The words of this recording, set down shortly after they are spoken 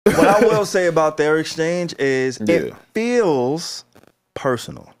What I will say about their exchange is it feels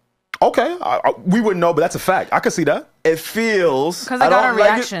personal. Okay, we wouldn't know, but that's a fact. I can see that. It feels because I got a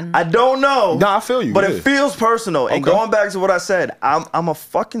reaction. I don't know. No, I feel you. But it feels personal. And going back to what I said, I'm a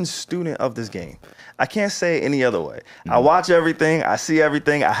fucking student of this game. I can't say it any other way. I watch everything. I see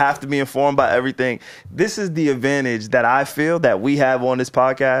everything. I have to be informed by everything. This is the advantage that I feel that we have on this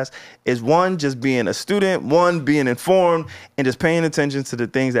podcast is one, just being a student, one, being informed, and just paying attention to the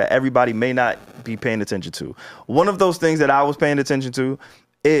things that everybody may not be paying attention to. One of those things that I was paying attention to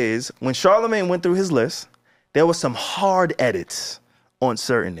is when Charlamagne went through his list, there was some hard edits on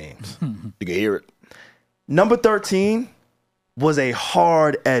certain names. You can hear it. Number 13 was a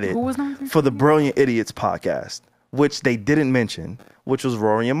hard edit for the Brilliant Idiots podcast, which they didn't mention, which was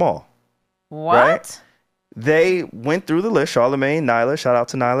Rory and Mal. What? Right? They went through the list. Charlamagne, Nyla, shout out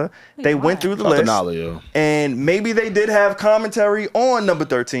to Nyla. They went through the list. Nyla, and maybe they did have commentary on number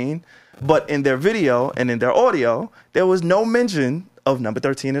 13, but in their video and in their audio, there was no mention of number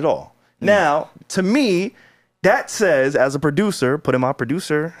 13 at all. Now, to me, that says, as a producer, putting my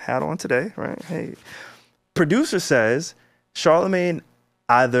producer hat on today, right? Hey, producer says Charlamagne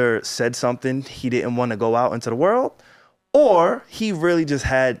either said something he didn't want to go out into the world, or he really just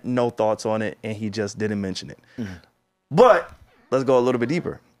had no thoughts on it and he just didn't mention it. But let's go a little bit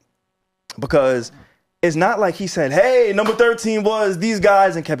deeper, because it's not like he said, hey, number 13 was these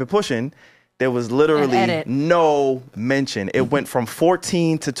guys and kept it pushing. There was literally no mention. It went from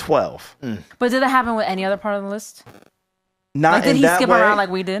 14 to 12. But did that happen with any other part of the list? Not like, did he skip around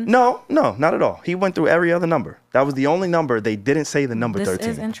like we did? No, not at all. He went through every other number. That was the only number. They didn't say the number 13. This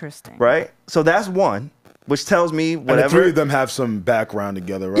is interesting. Right? So that's one, which tells me whatever. And the three of them have some background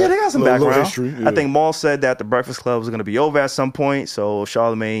together, right? Yeah, they got some background. Little history. Yeah. I think Mal said that the Breakfast Club was going to be over at some point, so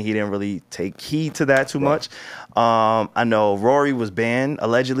Charlamagne, he didn't really take heed to that too much. I know Rory was banned,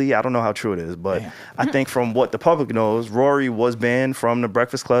 allegedly. I don't know how true it is, but I think from what the public knows, Rory was banned from the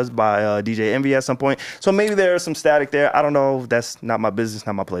Breakfast Clubs by DJ Envy at some point. So maybe there's some static there. I don't know. That's not my business,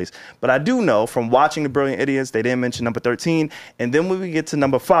 not my place. But I do know from watching the Brilliant Idiots, they didn't mention number 13. And then when we get to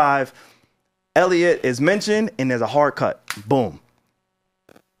number 5, Elliott is mentioned, and there's a hard cut. Boom.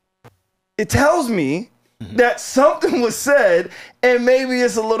 It tells me that something was said, and maybe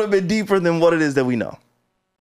it's a little bit deeper than what it is that we know.